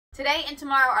Today and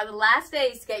tomorrow are the last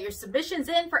days to get your submissions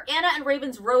in for Anna and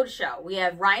Raven's Roadshow. We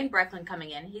have Ryan Brecklin coming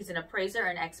in. He's an appraiser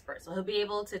and expert, so he'll be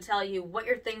able to tell you what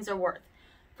your things are worth.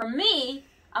 For me,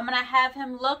 I'm going to have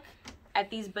him look at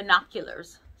these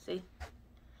binoculars. See?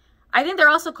 I think they're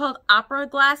also called opera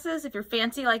glasses if you're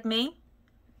fancy like me.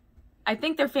 I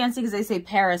think they're fancy because they say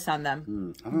Paris on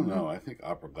them. I don't know. I think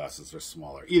opera glasses are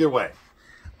smaller. Either way.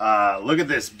 Look at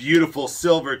this beautiful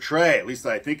silver tray. At least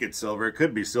I think it's silver. It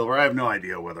could be silver. I have no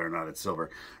idea whether or not it's silver.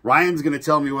 Ryan's going to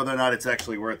tell me whether or not it's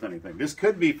actually worth anything. This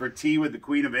could be for tea with the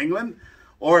Queen of England,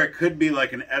 or it could be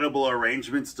like an edible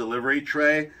arrangements delivery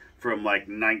tray from like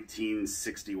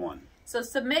 1961. So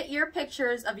submit your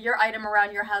pictures of your item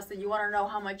around your house that you want to know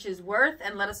how much is worth,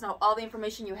 and let us know all the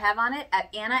information you have on it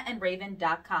at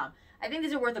AnnaandRaven.com. I think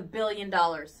these are worth $1 billion.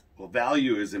 Well,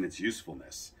 value is in its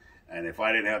usefulness. And if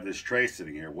I didn't have this tray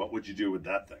sitting here, what would you do with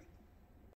that thing?